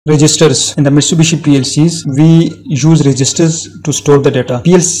Registers. In the Mitsubishi PLCs, we use registers to store the data.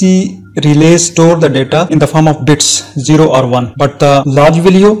 PLC relays store the data in the form of bits 0 or 1, but the large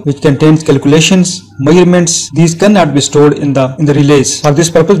value which contains calculations, measurements, these cannot be stored in the relays. For this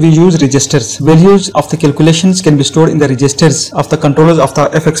purpose we use registers. Values of the calculations can be stored in the registers of the controllers of the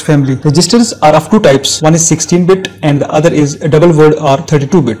FX family. Registers are of two types. One is 16-bit and the other is a double word or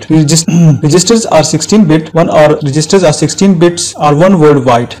 32-bit. Registers are 16-bit. Registers are 16 bits or one word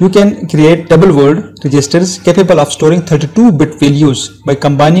wide. You can create double word registers capable of storing 32-bit values by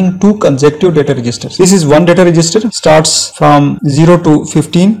combining two consecutive data registers. This is one data register, starts from 0 to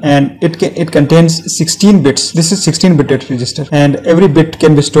 15 and it contains 16 bits. This is 16-bit data register and every bit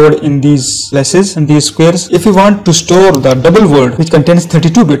can be stored in these places and these squares. If you want to store the double word which contains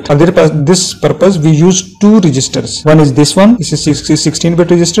 32-bit, for this purpose we use two registers. One is this one, this is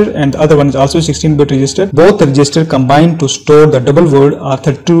 16-bit register, and the other one is also 16-bit register. Both the register combined to store the double word or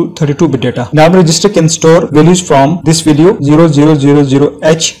 32-bit data. Normal register can store values from this value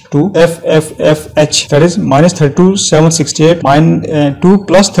 0000H to FFFH, that is minus 32768 2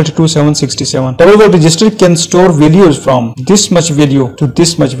 plus 32767. Double word register can store values from this much value to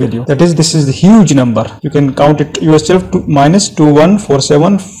this much value, that is, this is the huge number. You can count it yourself to minus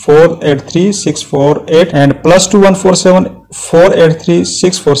 2147 483 648 and plus 2147 483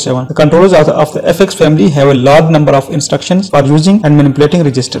 647. The controllers of the FX family have a large number of instructions for using and manipulating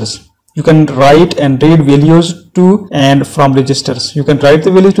registers. You can write and read values to and from registers. You can write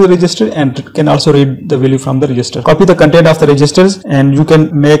the value to the register and can also read the value from the register. Copy the content of the registers and you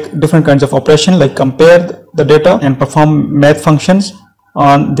can make different kinds of operation like compare the data and perform math functions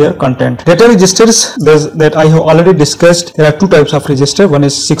on their content. Data registers that I have already discussed, there are two types of register. One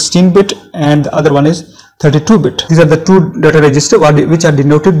is 16-bit and the other one is 32-bit. These are the two data registers which are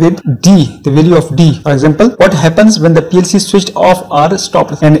denoted with D, the value of D. For example, what happens when the PLC is switched off or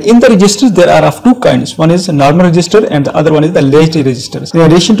stopped? And in the registers there are of two kinds. One is normal register and the other one is the latch registers. In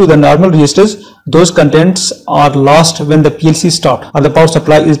addition to the normal registers, those contents are lost when the PLC is stopped or the power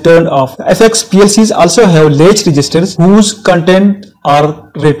supply is turned off. FX PLCs also have latch registers whose content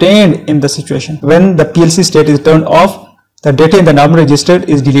are retained in the situation. When the PLC state is turned off, the data in the normal register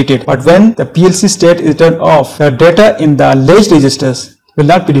is deleted, but when the PLC state is turned off, the data in the latch registers will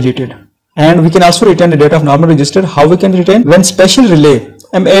not be deleted. And we can also retain the data of normal register. How we can retain? When special relay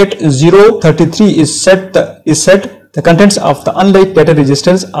M8033 is set, the contents of the unlatched data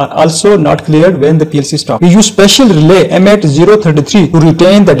registers are also not cleared when the PLC stops. We use special relay M8033 to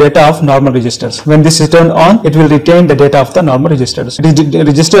retain the data of normal registers. When this is turned on, it will retain the data of the normal registers. The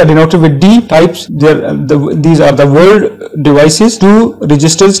registers are denoted with D types. These are the word devices. Two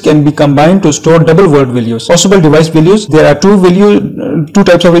registers can be combined to store double word values. Possible device values. There are two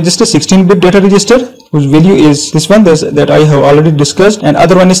types of registers. 16-bit data register, whose value is this one that I have already discussed, and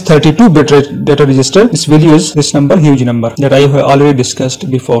other one is 32-bit data register. This value is this number, huge number, that I have already discussed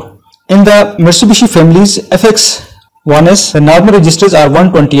before. In the Mitsubishi families FX1S, the normal registers are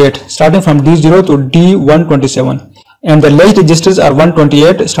 128 starting from D0 to D127, and the latch registers are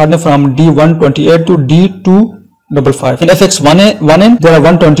 128 starting from D128 to D255. In FX1N there are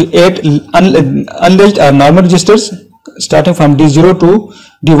 128 unlatched or normal registers starting from D0 to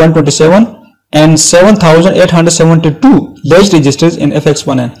D127 and 7872 latched registers in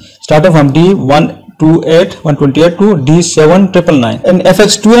FX1N starting from D128 to D7999. In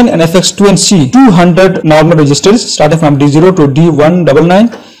FX2N and FX2NC, 200 normal registers starting from D0 to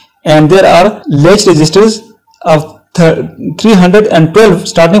D199, and there are latched registers of 312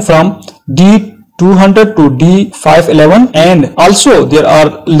 starting from D200 to D511, and also there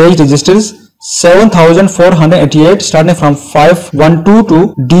are latched registers 7488 starting from 512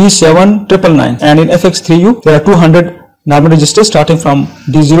 to D7999, and in FX3U there are 200 normal registers starting from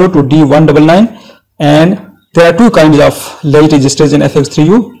D0 to D199, and there are two kinds of latch registers in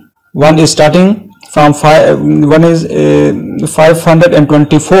FX3U. One is starting from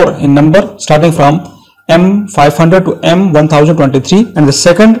 524 in number, starting from M500 to M1023, and the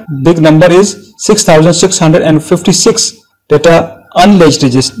second big number is 6656 data unlatched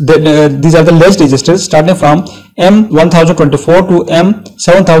registers. These are the latched registers starting from M1024 to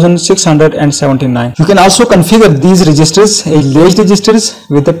M7679. You can also configure these registers as latched registers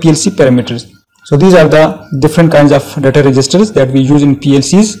with the PLC parameters. So these are the different kinds of data registers that we use in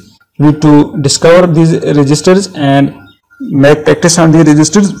PLCs. We need to discover these registers and make practice on these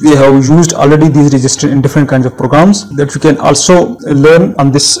registers. We have used already these registers in different kinds of programs that you can also learn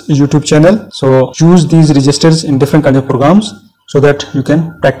on this YouTube channel. So use these registers in different kinds of programs so that you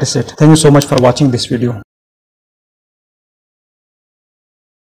can practice it. Thank you so much for watching this video.